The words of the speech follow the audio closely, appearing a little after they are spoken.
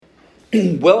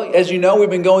Well, as you know, we've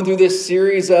been going through this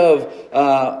series of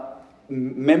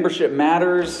Membership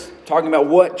Matters, talking about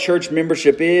what church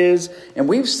membership is. And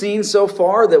we've seen so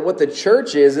far that what the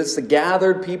church is, it's the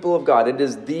gathered people of God. It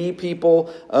is the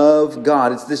people of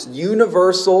God. It's this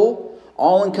universal,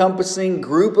 all-encompassing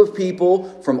group of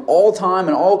people from all time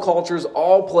and all cultures,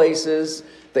 all places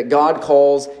that God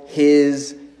calls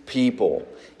His people.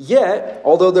 Yet,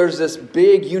 although there's this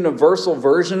big universal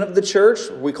version of the church,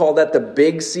 we call that the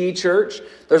Big C church,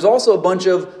 there's also a bunch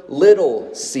of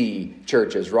little c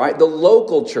churches, right? The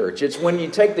local church. It's when you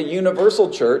take the universal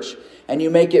church and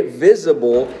you make it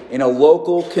visible in a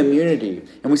local community.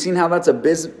 And we've seen how that's a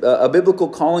biblical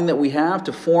calling that we have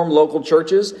to form local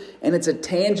churches, and it's a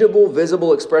tangible,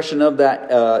 visible expression of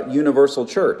that universal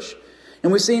church.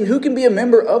 And we've seen who can be a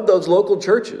member of those local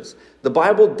churches. The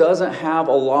Bible doesn't have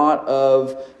a lot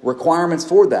of requirements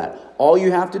for that. All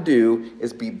you have to do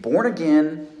is be born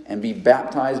again and be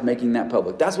baptized, making that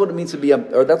public. That's what it means to be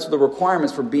that's the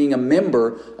requirements for being a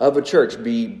member of a church.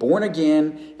 Be born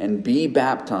again and be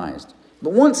baptized.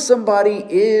 But once somebody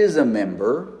is a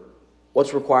member,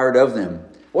 what's required of them?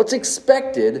 What's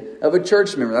expected of a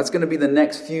church member? That's going to be the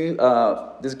next few,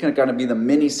 this is going to be the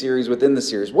mini-series within the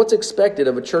series. What's expected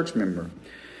of a church member?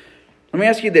 Let me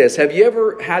ask you this. Have you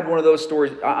ever had one of those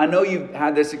stories? I know you've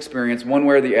had this experience one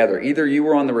way or the other. Either you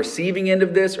were on the receiving end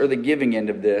of this or the giving end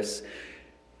of this.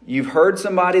 You've heard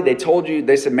somebody,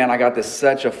 they said, man, I got this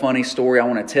such a funny story I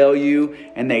want to tell you.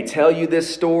 And they tell you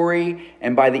this story,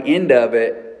 and by the end of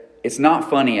it, it's not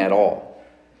funny at all.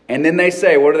 And then they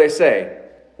say, what do they say?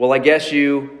 Well, I guess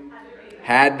you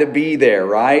had to be there,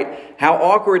 right? How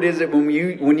awkward is it when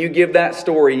you give that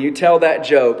story, you tell that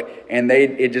joke, and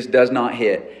it just does not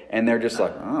hit. And they're just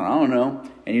like, oh, I don't know.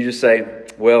 And you just say,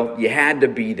 well, you had to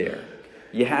be there.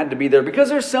 You had to be there. Because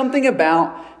there's something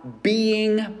about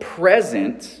being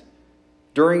present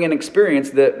during an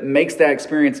experience that makes that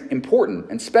experience important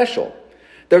and special.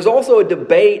 There's also a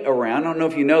debate around, I don't know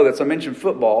if you know this, I mentioned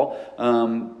football.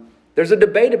 There's a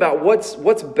debate about what's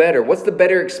better. What's the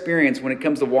better experience when it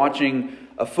comes to watching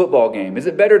a football game? Is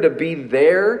it better to be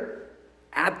there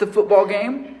at the football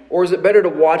game, or is it better to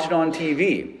watch it on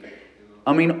TV?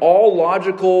 I mean, all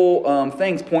logical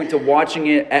things point to watching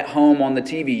it at home on the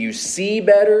TV. You see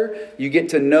better. You get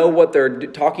to know what they're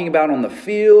talking about on the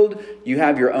field. You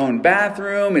have your own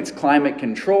bathroom. It's climate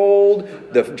controlled.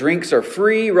 The drinks are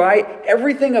free, right?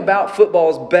 Everything about football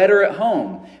is better at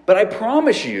home. But I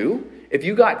promise you, if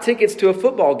you got tickets to a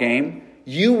football game,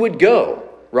 you would go,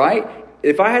 right?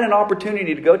 If I had an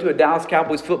opportunity to go to a Dallas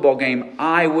Cowboys football game,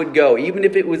 I would go. Even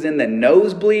if it was in the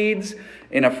nosebleeds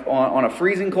on a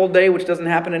freezing cold day, which doesn't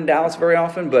happen in Dallas very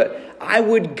often, but I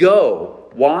would go.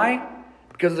 Why?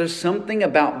 Because there's something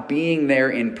about being there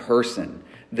in person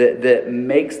that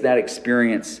makes that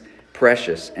experience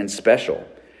precious and special.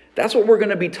 That's what we're going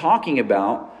to be talking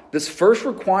about. This first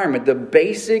requirement, the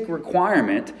basic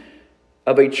requirement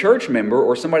of a church member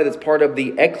or somebody that's part of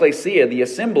the ecclesia, the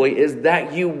assembly, is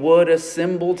that you would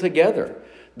assemble together.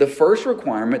 The first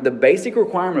requirement, the basic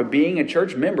requirement of being a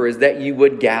church member is that you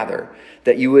would gather,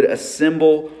 that you would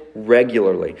assemble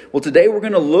regularly. Well, today we're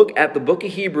going to look at the book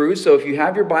of Hebrews. So if you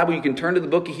have your Bible, you can turn to the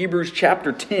book of Hebrews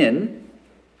chapter 10.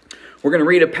 We're going to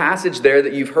read a passage there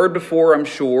that you've heard before, I'm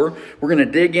sure. We're going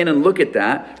to dig in and look at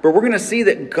that. But we're going to see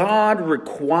that God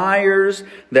requires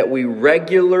that we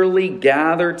regularly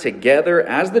gather together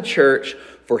as the church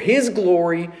for His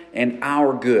glory and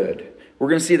our good. We're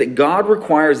going to see that God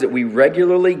requires that we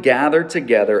regularly gather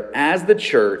together as the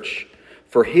church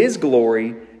for His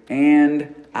glory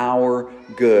and our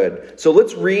good. So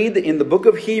let's read in the book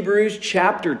of Hebrews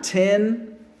chapter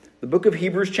 10. The book of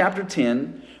Hebrews chapter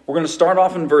 10. We're going to start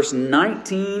off in verse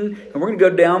 19, and we're going to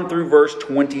go down through verse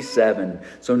 27.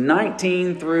 So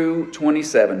 19 through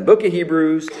 27. Book of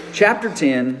Hebrews, chapter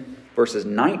 10, verses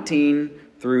 19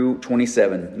 through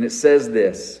 27. And it says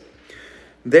this: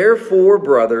 Therefore,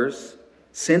 brothers,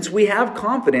 since we have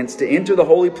confidence to enter the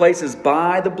holy places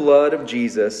by the blood of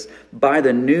Jesus, by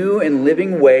the new and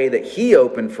living way that He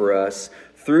opened for us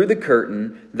through the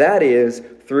curtain, that is,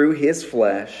 through His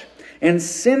flesh, and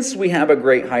since we have a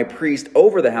great high priest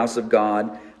over the house of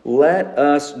God, let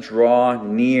us draw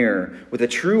near with a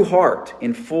true heart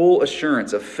in full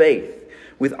assurance of faith,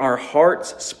 with our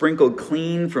hearts sprinkled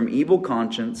clean from evil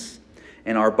conscience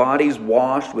and our bodies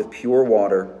washed with pure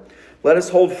water. Let us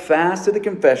hold fast to the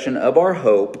confession of our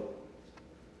hope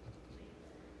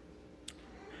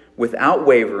without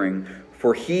wavering,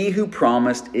 for he who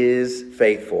promised is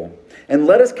faithful. And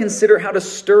let us consider how to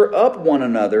stir up one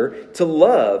another to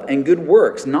love and good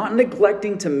works, not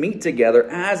neglecting to meet together,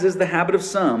 as is the habit of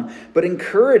some, but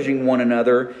encouraging one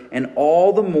another, and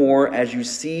all the more as you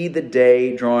see the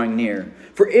day drawing near.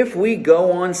 For if we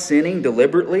go on sinning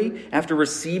deliberately after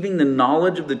receiving the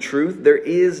knowledge of the truth, there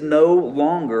no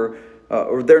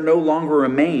longer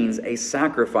remains a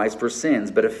sacrifice for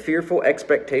sins, but a fearful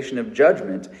expectation of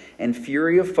judgment and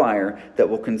fury of fire that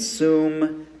will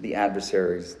consume the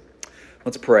adversaries.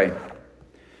 Let's pray.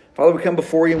 Father, we come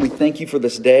before you and we thank you for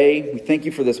this day. We thank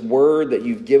you for this word that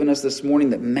you've given us this morning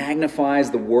that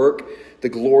magnifies the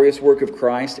glorious work of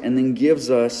Christ, and then gives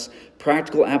us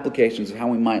practical applications of how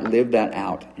we might live that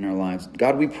out in our lives.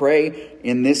 God, we pray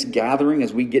in this gathering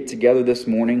as we get together this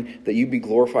morning that you be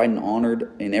glorified and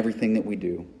honored in everything that we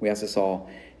do. We ask this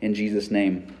all in Jesus'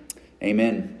 name.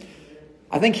 Amen.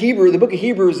 I think the book of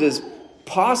Hebrews is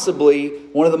possibly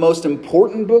one of the most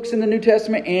important books in the New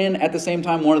Testament, and at the same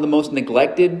time one of the most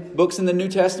neglected books in the New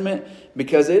Testament,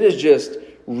 because it is just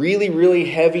really, really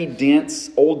heavy, dense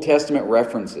Old Testament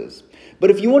references. But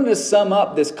if you wanted to sum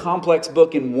up this complex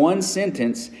book in one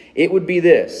sentence, it would be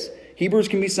this. Hebrews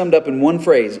can be summed up in one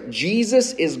phrase.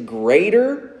 Jesus is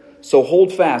greater, so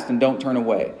hold fast and don't turn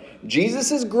away.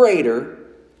 Jesus is greater,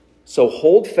 so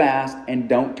hold fast and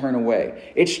don't turn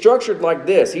away. It's structured like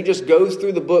this. He just goes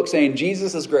through the book saying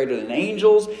Jesus is greater than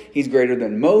angels. He's greater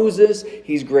than Moses.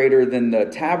 He's greater than the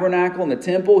tabernacle and the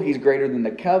temple. He's greater than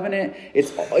the covenant.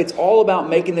 It's all about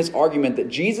making this argument that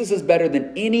Jesus is better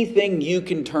than anything you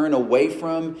can turn away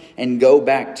from and go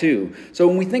back to. So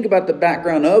when we think about the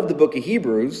background of the book of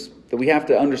Hebrews, that we have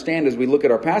to understand as we look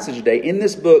at our passage today, in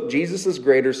this book, Jesus is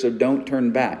greater, so don't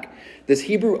turn back. This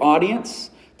Hebrew audience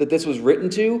that this was written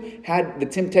to had the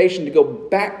temptation to go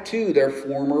back to their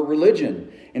former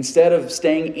religion. Instead of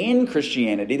staying in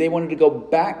Christianity, they were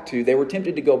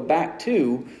tempted to go back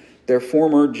to their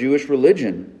former Jewish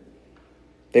religion.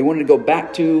 They wanted to go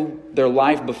back to their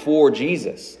life before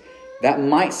Jesus. That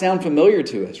might sound familiar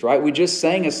to us, right? We just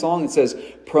sang a song that says,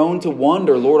 "Prone to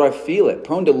wonder, Lord, I feel it.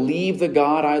 Prone to leave the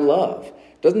God I love."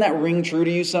 Doesn't that ring true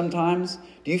to you sometimes?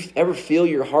 Do you ever feel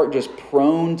your heart just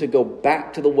prone to go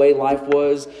back to the way life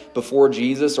was before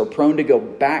Jesus, or prone to go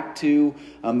back to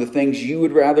the things you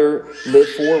would rather live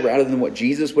for rather than what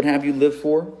Jesus would have you live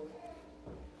for?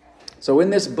 So in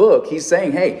this book, he's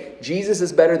saying, hey, Jesus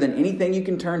is better than anything you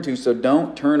can turn to, so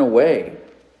don't turn away.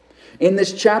 In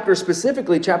this chapter,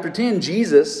 specifically chapter 10,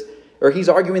 he's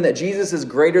arguing that Jesus is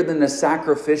greater than the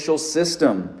sacrificial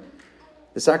system.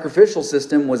 The sacrificial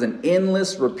system was an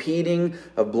endless repeating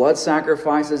of blood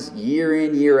sacrifices year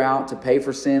in, year out to pay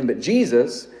for sin. But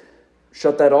Jesus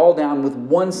shut that all down with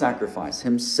one sacrifice,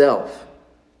 himself,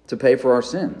 to pay for our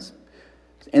sins.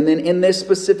 And then in this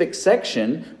specific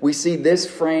section, we see this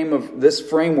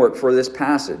framework for this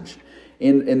passage.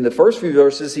 In the first few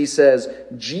verses, he says,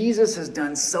 Jesus has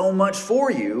done so much for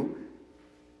you.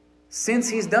 Since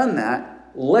he's done that,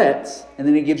 and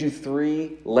then he gives you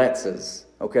three let's.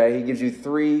 Okay, he gives you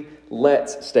three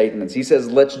let's statements. He says,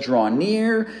 let's draw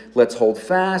near, let's hold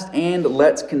fast, and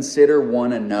let's consider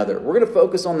one another. We're going to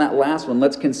focus on that last one.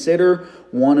 Let's consider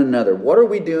one another. What are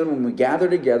we doing when we gather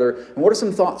together? And what are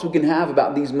some thoughts we can have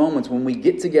about these moments when we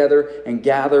get together and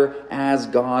gather as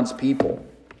God's people?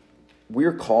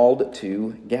 We're called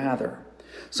to gather.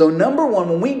 So number one,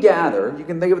 when we gather, you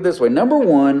can think of it this way. Number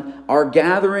one, our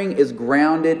gathering is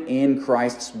grounded in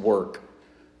Christ's work.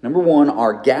 Number one,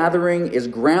 our gathering is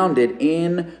grounded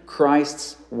in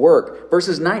Christ's work.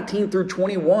 Verses 19 through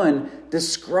 21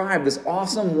 describe this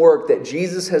awesome work that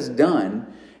Jesus has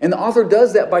done. And the author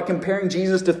does that by comparing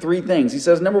Jesus to three things. He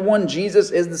says, number one, Jesus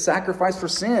is the sacrifice for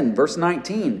sin. Verse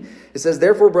 19, it says,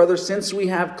 therefore, brothers, since we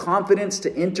have confidence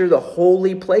to enter the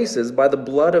holy places by the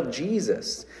blood of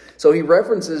Jesus. So he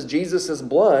references Jesus'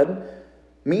 blood,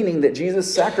 meaning that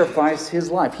Jesus sacrificed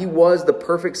his life. He was the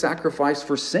perfect sacrifice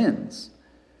for sins.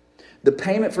 The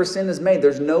payment for sin is made.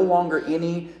 There's no longer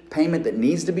any payment that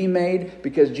needs to be made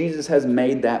because Jesus has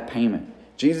made that payment.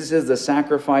 Jesus is the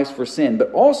sacrifice for sin.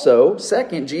 But also,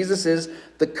 second, Jesus is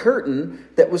the curtain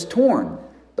that was torn.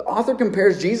 The author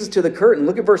compares Jesus to the curtain.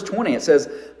 Look at verse 20. It says,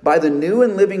 by the new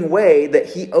and living way that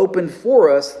he opened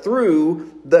for us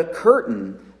through the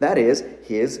curtain, that is,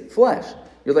 his flesh.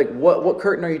 You're like, what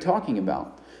curtain are you talking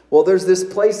about? Well, there's this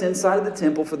place inside of the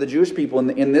temple for the Jewish people.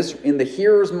 In the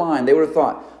hearer's mind, they would have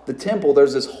thought, the temple,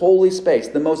 there's this holy space.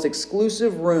 The most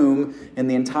exclusive room in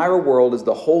the entire world is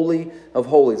the Holy of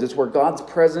Holies. It's where God's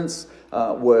presence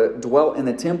would dwell in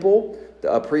the temple.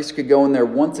 A priest could go in there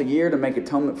once a year to make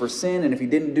atonement for sin, and if he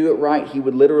didn't do it right, he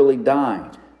would literally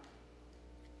die.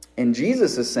 And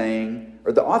Jesus is saying,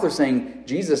 or the author's saying,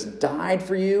 Jesus died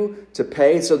for you to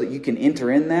pay so that you can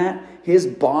enter in that. His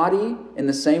body, in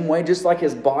the same way, just like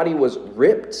his body was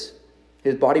ripped,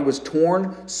 his body was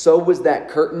torn, so was that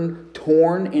curtain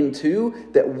torn in two,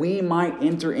 that we might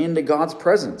enter into God's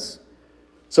presence.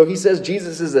 So he says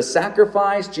Jesus is the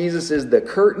sacrifice, Jesus is the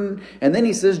curtain, and then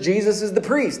he says Jesus is the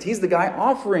priest. He's the guy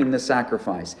offering the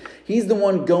sacrifice. He's the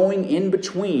one going in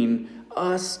between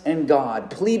us and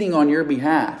God, pleading on your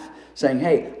behalf, saying,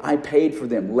 hey, I paid for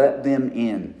them, let them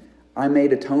in. I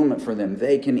made atonement for them,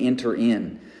 they can enter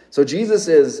in. So Jesus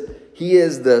he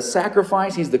is the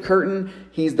sacrifice, he's the curtain,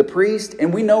 he's the priest,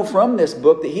 and we know from this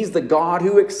book that he's the God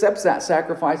who accepts that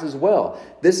sacrifice as well.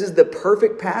 This is the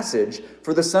perfect passage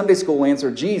for the Sunday school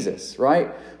answer, Jesus,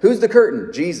 right? Who's the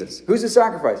curtain? Jesus. Who's the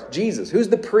sacrifice? Jesus. Who's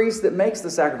the priest that makes the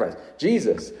sacrifice?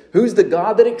 Jesus. Who's the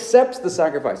God that accepts the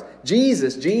sacrifice?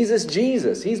 Jesus, Jesus,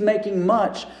 Jesus. He's making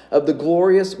much of the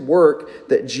glorious work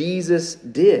that Jesus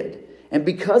did. And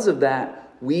because of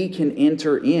that, we can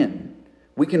enter in.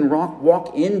 We can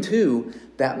walk into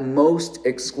that most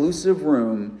exclusive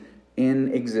room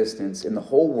in existence, in the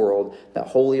whole world, that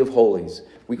Holy of Holies.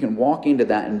 We can walk into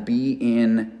that and be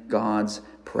in God's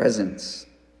presence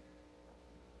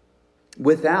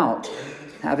without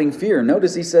having fear.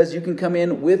 Notice he says you can come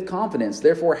in with confidence,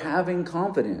 therefore having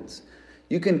confidence.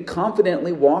 You can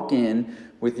confidently walk in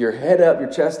with your head up, your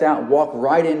chest out, walk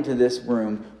right into this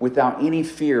room without any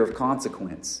fear of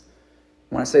consequence.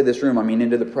 When I say this room, I mean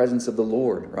into the presence of the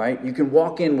Lord, right? You can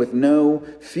walk in with no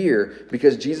fear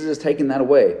because Jesus has taken that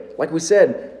away. Like we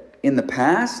said, in the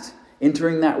past,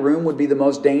 entering that room would be the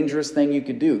most dangerous thing you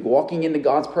could do. Walking into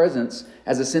God's presence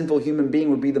as a sinful human being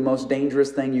would be the most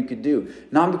dangerous thing you could do.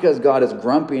 Not because God is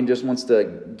grumpy and just wants to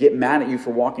get mad at you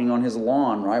for walking on his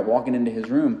lawn, right? Walking into his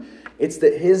room. It's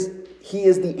that he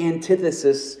is the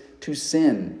antithesis to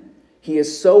sin. He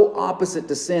is so opposite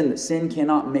to sin that sin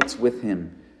cannot mix with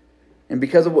him. And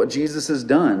because of what Jesus has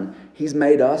done, he's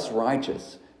made us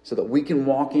righteous so that we can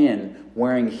walk in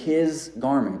wearing his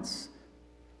garments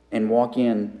and walk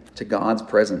in to God's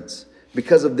presence.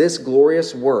 Because of this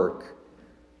glorious work,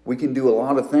 we can do a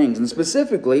lot of things. And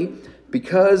specifically,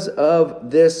 because of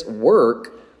this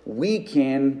work, we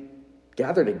can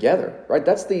gather together, right?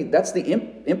 That's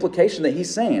the implication that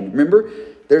he's saying. Remember,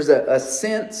 there's a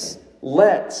since,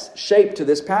 let's shape to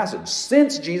this passage.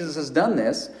 Since Jesus has done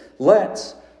this,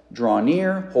 let's draw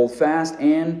near, hold fast,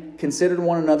 and consider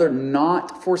one another,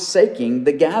 not forsaking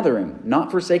the gathering.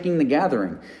 Not forsaking the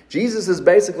gathering. Jesus is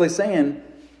basically saying,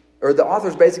 or the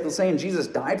author's basically saying, Jesus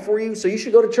died for you, so you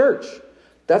should go to church.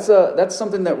 That's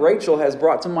something that Rachel has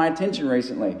brought to my attention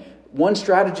recently. One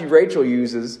strategy Rachel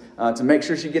uses to make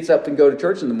sure she gets up and go to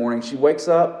church in the morning, she wakes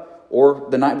up, or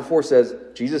the night before says,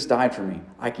 Jesus died for me.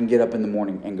 I can get up in the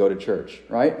morning and go to church,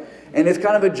 right? And it's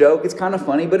kind of a joke. It's kind of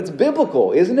funny, but it's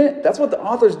biblical, isn't it? That's what the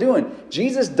author's doing.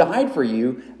 Jesus died for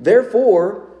you.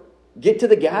 Therefore, get to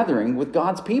the gathering with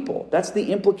God's people. That's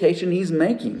the implication he's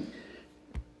making.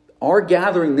 Our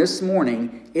gathering this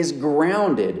morning is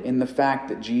grounded in the fact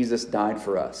that Jesus died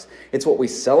for us. It's what we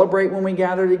celebrate when we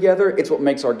gather together. It's what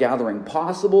makes our gathering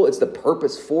possible. It's the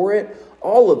purpose for it.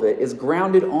 All of it is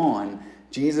grounded on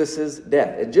Jesus'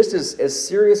 death. And just as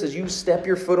serious as you step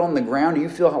your foot on the ground, you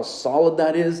feel how solid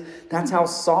that is. That's how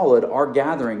solid our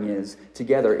gathering is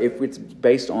together if it's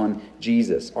based on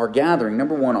Jesus. Our gathering,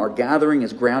 number one, our gathering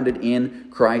is grounded in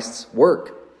Christ's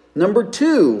work. Number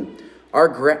two, our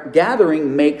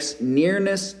gathering makes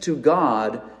nearness to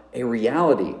God a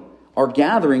reality. Our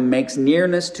gathering makes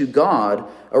nearness to God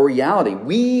a reality.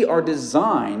 We are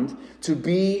designed to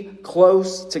be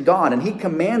close to God, and he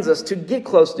commands us to get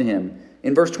close to him.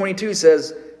 In verse 22 it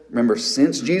says, remember,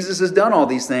 since Jesus has done all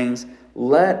these things,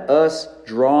 let us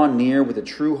draw near with a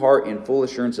true heart and full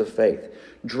assurance of faith.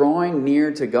 Drawing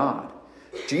near to God.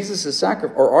 Jesus'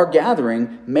 sacrifice, or our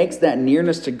gathering, makes that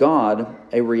nearness to God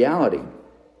a reality.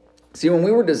 See, when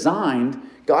we were designed,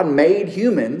 God made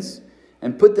humans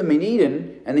and put them in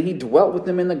Eden, and then he dwelt with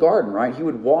them in the garden, right? He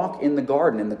would walk in the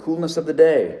garden in the coolness of the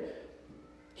day.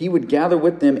 He would gather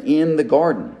with them in the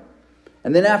garden.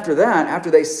 And then after that,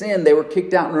 after they sinned, they were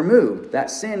kicked out and removed.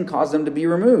 That sin caused them to be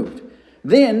removed.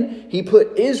 Then he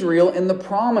put Israel in the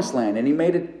promised land, and he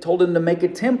told him to make a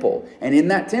temple. And in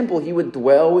that temple, he would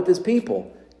dwell with his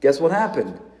people. Guess what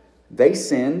happened? They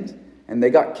sinned, and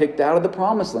they got kicked out of the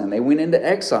promised land. They went into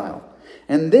exile.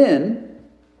 And then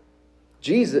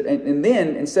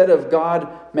instead of God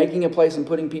making a place and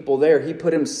putting people there, he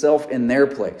put himself in their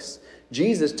place.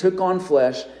 Jesus took on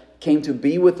flesh, came to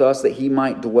be with us that he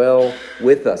might dwell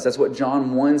with us. That's what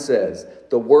John 1 says.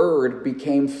 The Word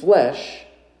became flesh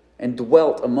and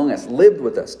dwelt among us, lived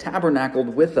with us,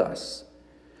 tabernacled with us.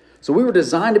 So we were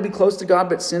designed to be close to God,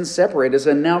 but sin separated us,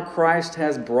 and now Christ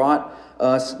has brought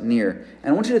us near.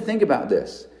 And I want you to think about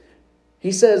this.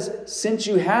 He says, since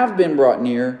you have been brought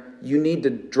near, you need to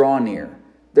draw near.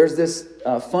 There's this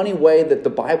funny way that the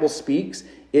Bible speaks.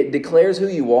 It declares who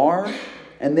you are,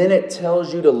 and then it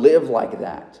tells you to live like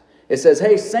that. It says,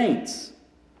 hey, saints.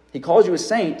 He calls you a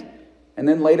saint, and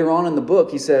then later on in the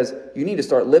book, he says, you need to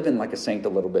start living like a saint a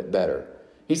little bit better.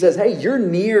 He says, hey, you're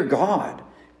near God.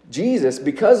 Jesus,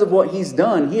 because of what he's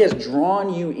done, he has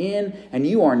drawn you in, and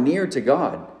you are near to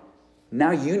God.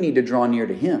 Now you need to draw near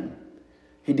to him.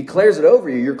 He declares it over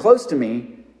you. You're close to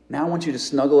me. Now I want you to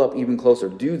snuggle up even closer.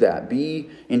 Do that. Be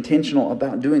intentional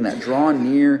about doing that. Draw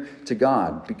near to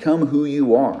God. Become who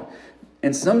you are.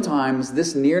 And sometimes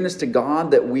this nearness to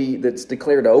God that's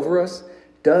declared over us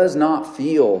does not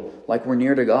feel like we're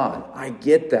near to God. I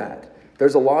get that.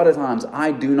 There's a lot of times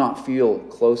I do not feel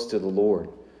close to the Lord.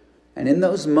 And in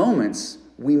those moments,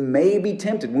 we may be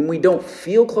tempted. When we don't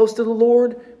feel close to the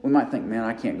Lord, we might think, man,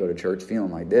 I can't go to church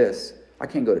feeling like this. I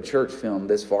can't go to church feeling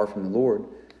this far from the Lord.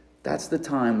 That's the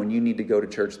time when you need to go to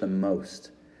church the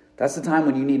most. That's the time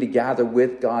when you need to gather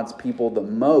with God's people the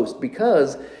most,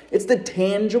 because it's the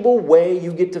tangible way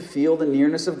you get to feel the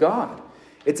nearness of God.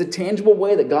 It's a tangible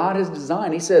way that God has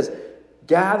designed. He says,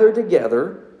 gather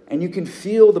together and you can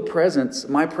feel the presence,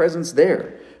 my presence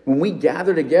there. When we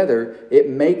gather together, it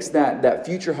makes that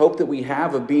future hope that we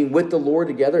have of being with the Lord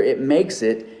together, it makes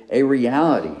it a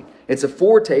reality. It's a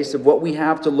foretaste of what we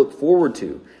have to look forward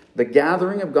to. The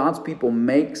gathering of God's people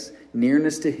makes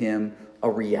nearness to him a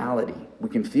reality. We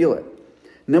can feel it.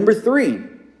 Number 3,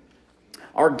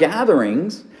 our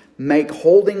gatherings make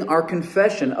holding our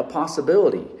confession a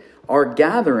possibility. Our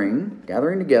gathering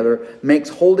together, makes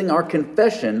holding our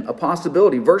confession a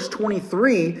possibility. Verse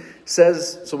 23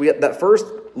 says, so we have that first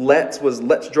let's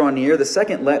draw near. The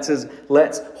second let's is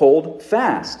let's hold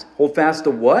fast. Hold fast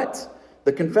to what?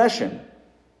 The confession.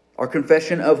 Our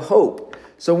confession of hope.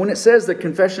 So when it says the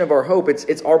confession of our hope,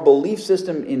 it's our belief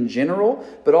system in general,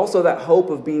 but also that hope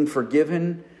of being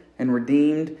forgiven and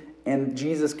redeemed and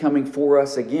Jesus coming for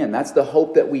us again. That's the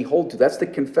hope that we hold to. That's the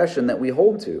confession that we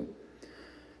hold to.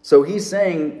 So he's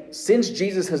saying, since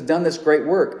Jesus has done this great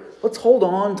work, let's hold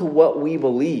on to what we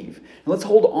believe. And let's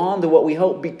hold on to what we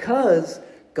hope, because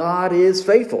God is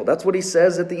faithful. That's what he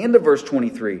says at the end of verse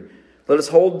 23. Let us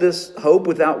hold this hope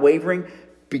without wavering,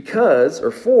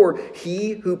 for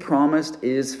he who promised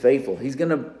is faithful. He's going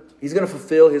to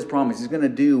fulfill his promise. He's going to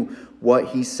do what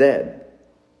he said.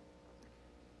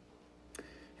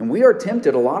 And we are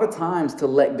tempted a lot of times to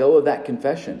let go of that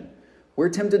confession. We're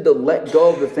tempted to let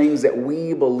go of the things that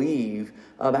we believe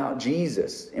about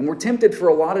Jesus. And we're tempted for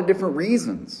a lot of different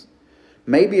reasons.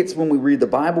 Maybe it's when we read the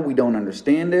Bible, we don't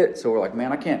understand it. So we're like,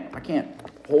 man, I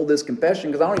can't hold this confession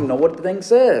because I don't even know what the thing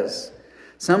says.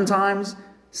 Sometimes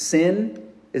sin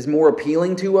is more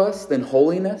appealing to us than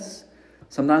holiness.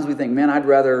 Sometimes we think, man, I'd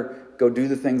rather go do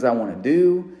the things I want to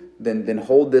do than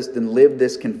live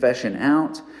this confession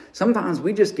out. Sometimes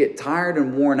we just get tired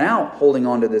and worn out holding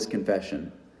on to this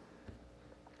confession.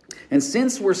 And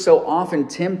since we're so often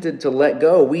tempted to let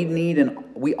go,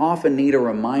 we often need a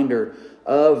reminder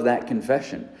of that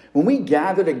confession. When we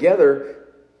gather together,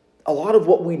 a lot of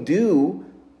what we do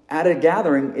at a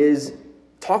gathering is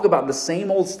talk about the same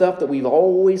old stuff that we've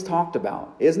always talked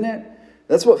about, isn't it?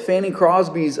 That's what Fanny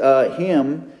Crosby's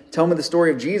hymn, Tell Me the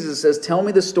Story of Jesus, says. Tell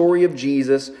me the story of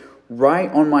Jesus,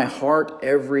 write on my heart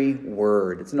every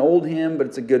word. It's an old hymn, but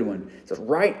it's a good one. It says,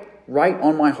 write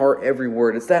on my heart every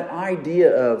word. It's that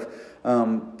idea of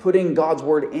putting God's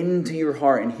word into your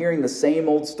heart and hearing the same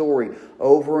old story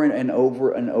over and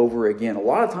over and over again. A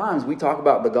lot of times we talk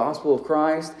about the gospel of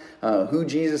Christ, who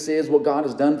Jesus is, what God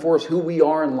has done for us, who we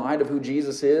are in light of who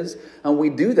Jesus is. And we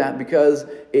do that because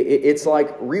it's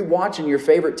like rewatching your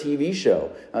favorite TV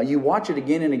show. You watch it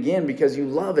again and again because you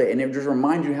love it, and it just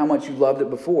reminds you how much you loved it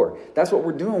before. That's what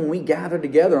we're doing when we gather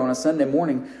together on a Sunday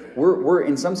morning. We're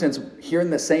in some sense hearing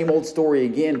the same old story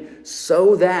again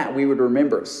so that we would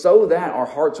remember, so that our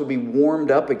hearts would be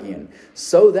warmed up again,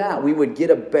 so that we would get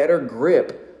a better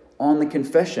grip on the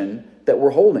confession that we're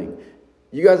holding.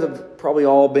 You guys have probably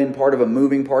all been part of a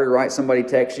moving party, right? Somebody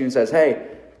texts you and says, hey,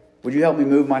 would you help me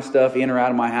move my stuff in or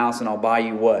out of my house and I'll buy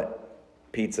you what?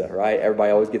 Pizza, right?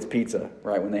 Everybody always gets pizza,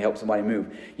 right, when they help somebody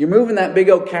move. You're moving that big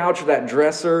old couch or that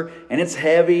dresser, and it's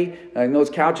heavy. And those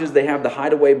couches, they have the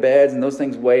hideaway beds, and those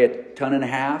things weigh 1.5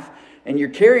 tons. And you're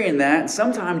carrying that, and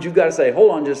sometimes you've got to say,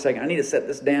 hold on just a second, I need to set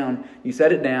this down. You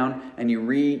set it down, and you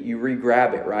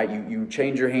re-grab it, right? You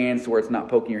change your hands to where it's not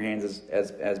poking your hands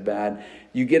as bad.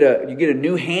 You get a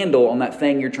new handle on that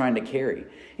thing you're trying to carry.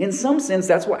 In some sense,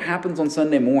 that's what happens on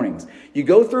Sunday mornings. You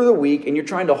go through the week and you're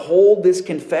trying to hold this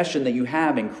confession that you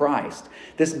have in Christ,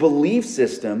 this belief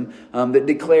system that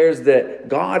declares that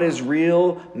God is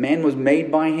real, man was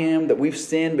made by Him, that we've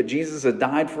sinned, but Jesus has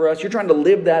died for us. You're trying to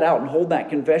live that out and hold that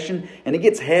confession, and it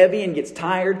gets heavy and gets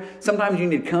tired. Sometimes you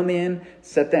need to come in,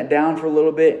 set that down for a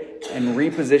little bit, and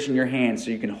reposition your hands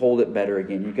so you can hold it better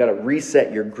again. You've got to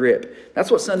reset your grip. That's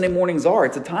what Sunday mornings are.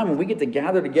 It's a time when we get to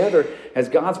gather together as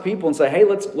God's people and say, hey,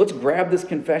 let's grab this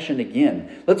confession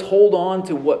again. Let's hold on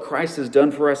to what Christ has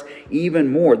done for us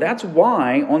even more. That's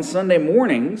why on Sunday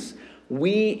mornings,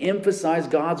 we emphasize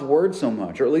God's word so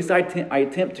much, or at least I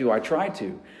try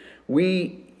to.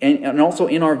 And also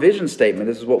in our vision statement,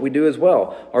 this is what we do as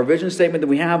well. Our vision statement that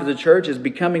we have as a church is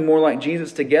becoming more like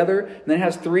Jesus together. And then it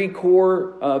has three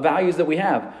core values that we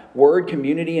have: word,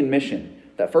 community, and mission.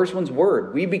 That first one's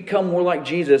word. We become more like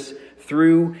Jesus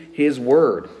through His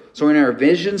word. So in our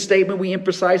vision statement, we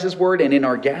emphasize His word. And in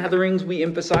our gatherings, we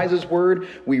emphasize His word.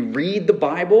 We read the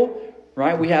Bible.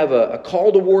 Right? We have a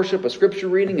call to worship, a scripture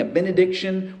reading, a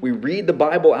benediction. We read the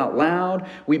Bible out loud.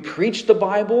 We preach the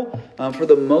Bible. For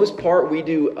the most part, we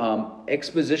do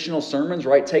expositional sermons,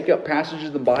 right? Take up passages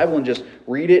of the Bible and just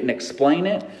read it and explain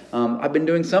it. I've been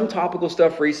doing some topical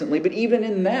stuff recently, but even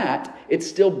in that, it's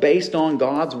still based on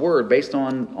God's word, based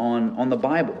on the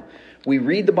Bible. We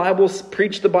read the Bible,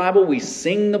 preach the Bible, we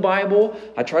sing the Bible.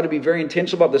 I try to be very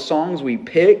intentional about the songs we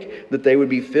pick, that they would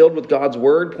be filled with God's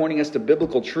word, pointing us to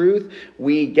biblical truth.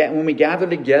 When we gather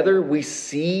together, we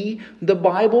see the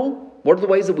Bible. What are the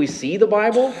ways that we see the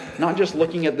Bible? Not just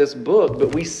looking at this book,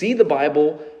 but we see the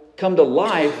Bible come to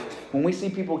life when we see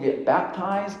people get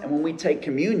baptized and when we take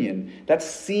communion. That's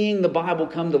seeing the Bible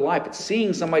come to life. It's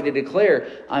seeing somebody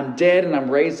declare, I'm dead and I'm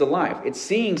raised to life. It's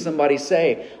seeing somebody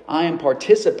say, I am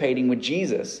participating with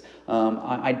Jesus.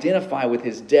 I identify with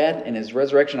His death and His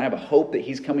resurrection. I have a hope that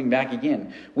He's coming back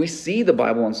again. We see the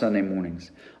Bible on Sunday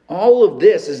mornings. All of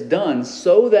this is done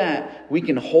so that we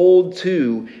can hold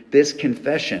to this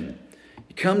confession.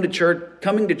 Coming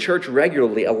to church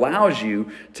regularly allows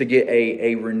you to get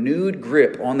a renewed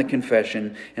grip on the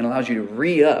confession and allows you to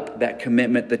re-up that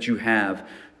commitment that you have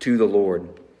to the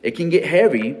Lord. It can get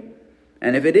heavy,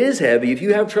 and if it is heavy, if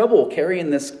you have trouble carrying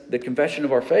the confession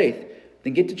of our faith,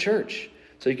 then get to church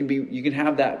so you can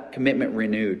have that commitment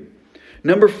renewed.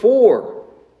 Number 4,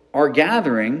 our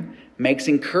gathering makes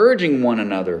encouraging one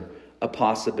another a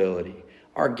possibility.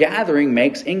 Our gathering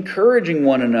makes encouraging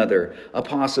one another a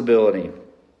possibility.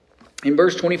 In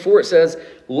verse 24 it says,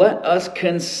 let us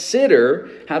consider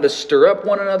how to stir up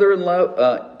one another in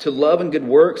love, to love and good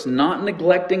works, not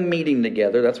neglecting meeting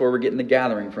together. That's where we're getting the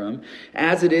gathering from.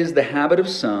 As it is the habit of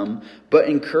some, but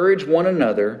encourage one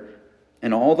another,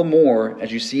 and all the more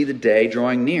as you see the day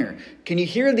drawing near. Can you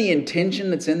hear the intention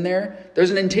that's in there?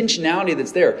 There's an intentionality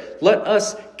that's there. Let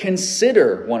us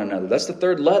consider one another. That's the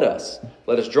third let us.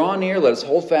 Let us draw near, let us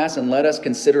hold fast, and let us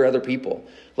consider other people.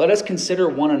 Let us consider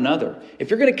one another.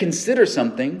 If you're going to consider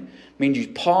something, it means you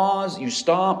pause, you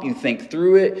stop, you think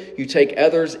through it, you take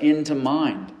others into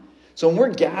mind. So when we're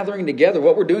gathering together,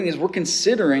 what we're doing is we're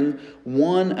considering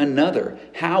one another,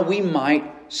 how we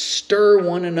might stir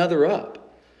one another up.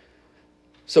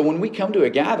 So when we come to a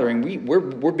gathering,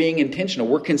 we're being intentional.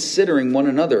 We're considering one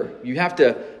another. You have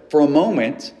to, for a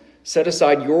moment, set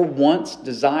aside your wants,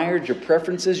 desires, your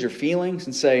preferences, your feelings,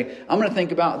 and say, I'm going to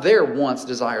think about their wants,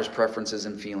 desires, preferences,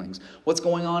 and feelings. What's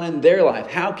going on in their life?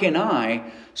 How can I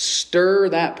stir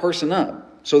that person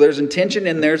up? So there's intention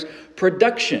and there's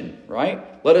production,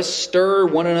 right? Let us stir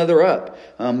one another up.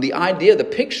 The idea, the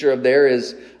picture of there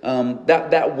is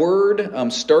that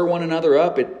word, stir one another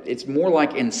up. It's more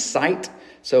like incite.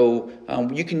 So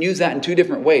you can use that in two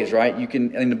different ways, right? You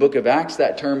can, in the book of Acts,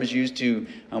 that term is used to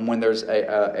when there's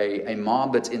a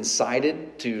mob that's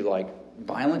incited to like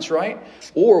violence, right?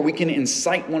 Or we can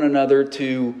incite one another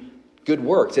to good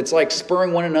works. It's like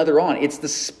spurring one another on. It's the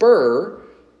spur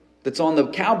that's on the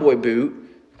cowboy boot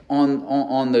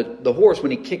on the horse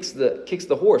when he kicks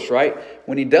the horse, right?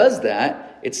 When he does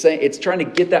that, it's trying to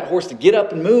get that horse to get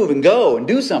up and move and go and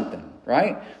do something,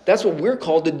 right? That's what we're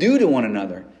called to do to one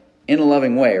another. In a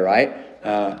loving way, right?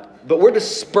 But we're to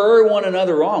spur one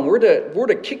another on. We're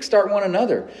to kickstart one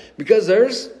another. Because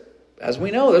as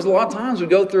we know, there's a lot of times we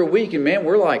go through a week and man,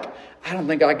 we're like, I don't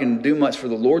think I can do much for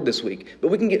the Lord this week. But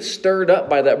we can get stirred up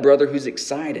by that brother who's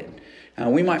excited.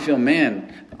 We might feel,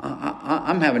 man,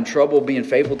 I'm having trouble being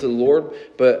faithful to the Lord.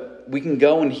 But we can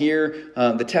go and hear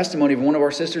the testimony of one of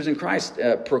our sisters in Christ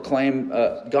proclaim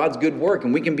God's good work.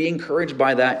 And we can be encouraged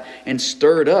by that and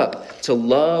stirred up to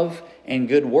love and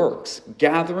good works.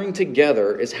 Gathering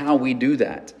together is how we do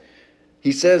that.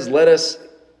 He says, let us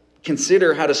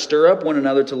consider how to stir up one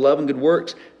another to love and good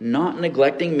works, not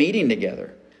neglecting meeting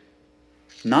together.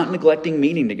 Not neglecting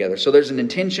meeting together. So there's an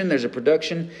intention, there's a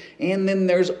production, and then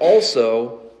there's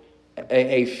also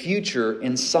a future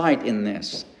in sight in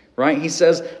this. Right? He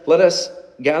says, let us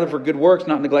gather for good works,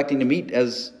 not neglecting to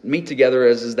meet together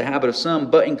as is the habit of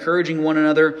some, but encouraging one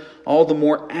another all the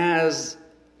more as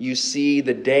you see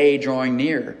the day drawing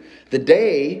near. The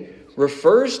day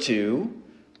refers to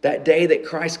that day that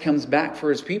Christ comes back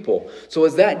for his people. So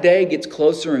as that day gets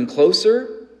closer and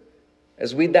closer,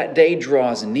 as that day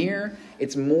draws near,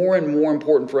 it's more and more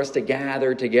important for us to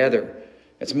gather together.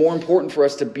 It's more important for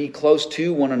us to be close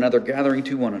to one another, gathering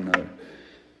to one another.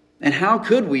 And how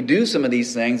could we do some of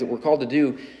these things that we're called to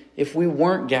do if we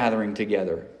weren't gathering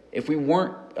together? If we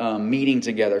weren't meeting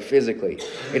together physically?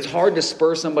 It's hard to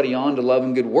spur somebody on to love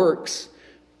and good works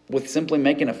with simply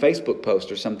making a Facebook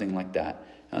post or something like that.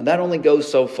 That only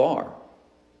goes so far,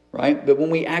 right? But when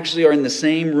we actually are in the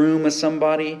same room as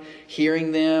somebody,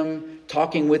 hearing them,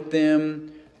 talking with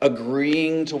them,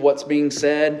 agreeing to what's being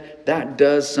said, that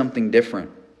does something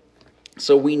different.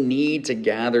 So we need to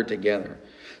gather together.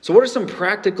 So what are some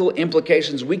practical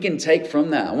implications we can take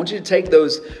from that? I want you to take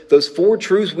those 4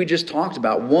 truths we just talked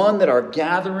about. 1, that our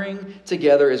gathering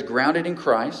together is grounded in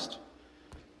Christ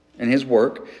and his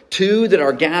work. 2, that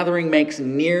our gathering makes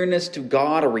nearness to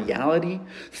God a reality.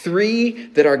 3,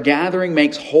 that our gathering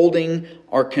makes holding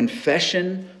our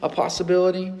confession a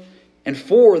possibility. And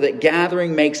 4, that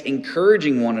gathering makes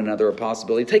encouraging one another a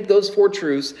possibility. Take those 4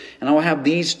 truths, and I will have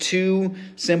these 2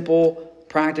 simple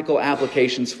practical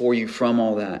applications for you from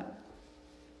all that.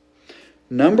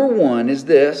 Number 1 is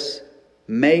this: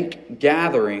 make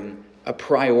gathering a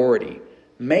priority.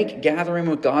 Make gathering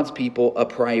with God's people a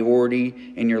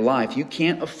priority in your life. You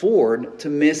can't afford to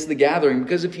miss the gathering,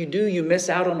 because if you do, you miss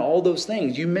out on all those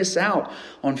things. You miss out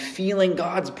on feeling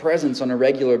God's presence on a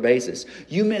regular basis.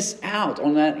 You miss out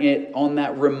on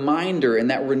that reminder and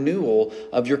that renewal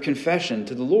of your confession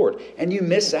to the Lord. And you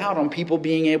miss out on people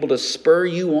being able to spur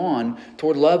you on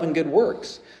toward love and good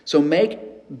works. So make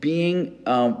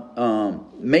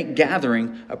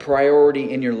gathering a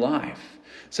priority in your life.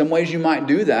 Some ways you might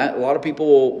do that, a lot of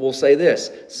people will say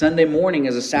this: Sunday morning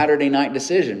is a Saturday night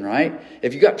decision, right?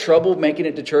 If you got trouble making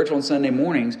it to church on Sunday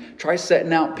mornings, try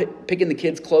setting out, picking the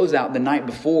kids' clothes out the night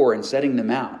before and setting them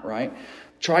out, right?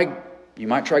 You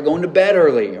might try going to bed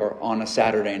early or on a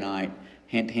Saturday night.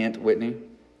 Hint, hint, Whitney.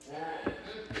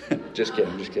 Just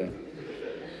kidding.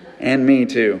 And me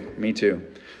too.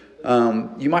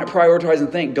 You might prioritize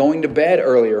and think going to bed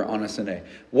earlier on a Sunday.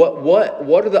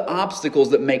 What are the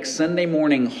obstacles that make Sunday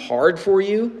morning hard for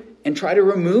you? And try to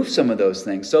remove some of those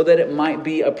things so that it might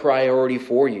be a priority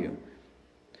for you.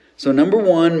 So number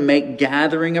 1, make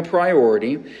gathering a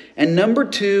priority. And number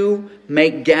 2,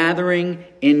 make gathering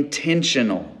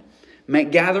intentional.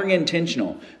 Make gathering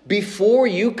intentional. Before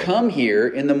you come here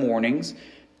in the mornings,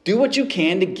 do what you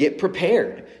can to get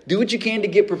prepared. Do what you can to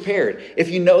get prepared. If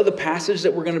you know the passage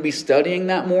that we're going to be studying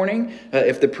that morning,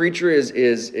 if the preacher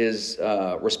is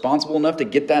responsible enough to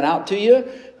get that out to you,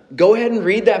 go ahead and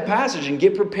read that passage and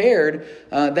get prepared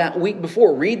that week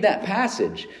before. Read that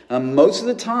passage. Most of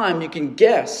the time you can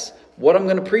guess what I'm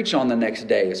going to preach on the next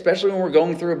day, especially when we're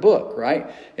going through a book,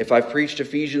 right? If I've preached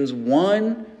Ephesians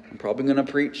 1, I'm probably going to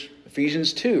preach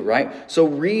Ephesians 2, right? So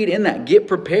read in that. Get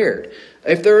prepared.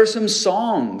 If there are some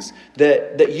songs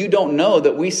that you don't know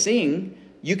that we sing,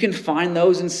 you can find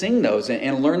those and sing those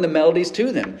and learn the melodies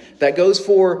to them. That goes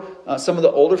for some of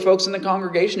the older folks in the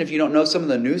congregation. If you don't know some of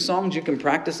the new songs, you can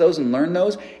practice those and learn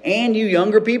those. And you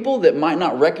younger people that might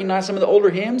not recognize some of the older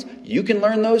hymns, you can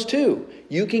learn those too.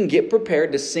 You can get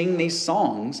prepared to sing these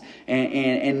songs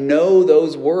and know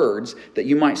those words that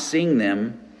you might sing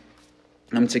them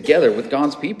together with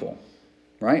God's people,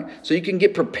 right? So you can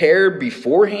get prepared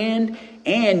beforehand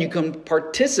and you can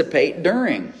participate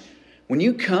during. When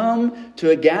you come to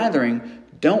a gathering,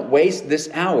 don't waste this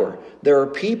hour. There are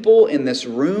people in this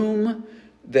room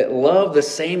that love the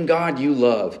same God you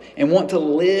love and want to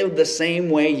live the same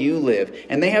way you live.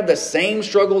 And they have the same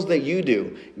struggles that you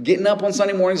do. Getting up on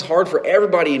Sunday morning is hard for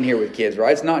everybody in here with kids,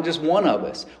 right? It's not just one of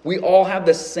us. We all have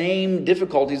the same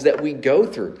difficulties that we go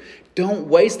through. Don't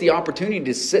waste the opportunity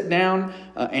to sit down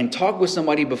and talk with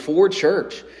somebody before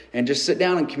church and just sit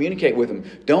down and communicate with them.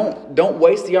 Don't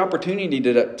waste the opportunity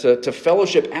to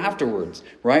fellowship afterwards,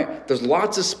 right? There's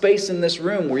lots of space in this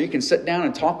room where you can sit down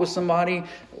and talk with somebody,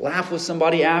 laugh with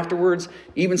somebody afterwards,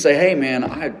 even say, hey man,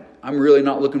 I'm really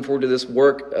not looking forward to this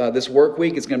work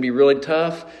week. It's going to be really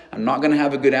tough. I'm not going to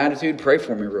have a good attitude. Pray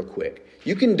for me real quick.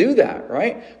 You can do that,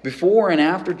 right? Before and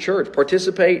after church.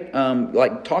 Participate,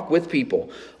 talk with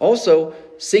people. Also,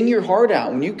 sing your heart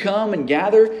out. When you come and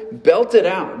gather, belt it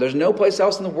out. There's no place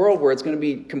else in the world where it's going to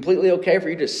be completely okay for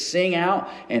you to sing out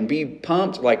and be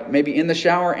pumped, like maybe in the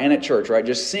shower and at church, right?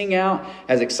 Just sing out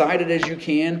as excited as you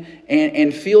can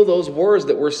and feel those words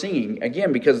that we're singing.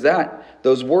 Again, because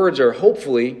those words are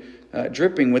hopefully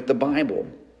dripping with the Bible.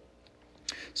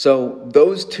 So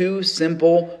those two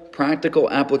simple practical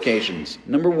applications.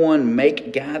 Number one,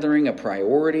 make gathering a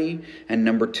priority. And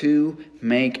number two,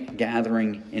 make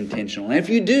gathering intentional. And if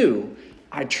you do,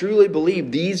 I truly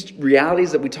believe these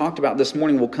realities that we talked about this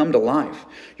morning will come to life.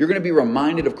 You're going to be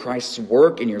reminded of Christ's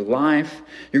work in your life.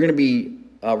 You're going to be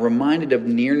reminded of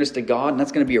nearness to God, and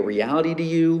that's going to be a reality to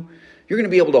you. You're going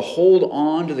to be able to hold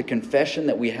on to the confession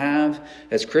that we have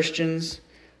as Christians,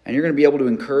 and you're going to be able to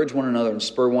encourage one another and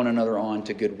spur one another on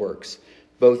to good works.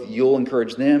 Both you'll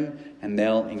encourage them and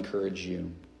they'll encourage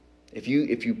you. If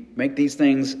you make these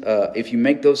things, if you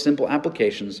make those simple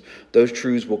applications, those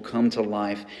truths will come to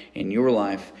life in your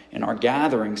life. And our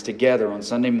gatherings together on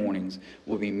Sunday mornings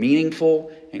will be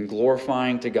meaningful and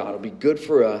glorifying to God. It'll be good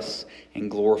for us and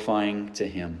glorifying to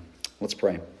Him. Let's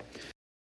pray.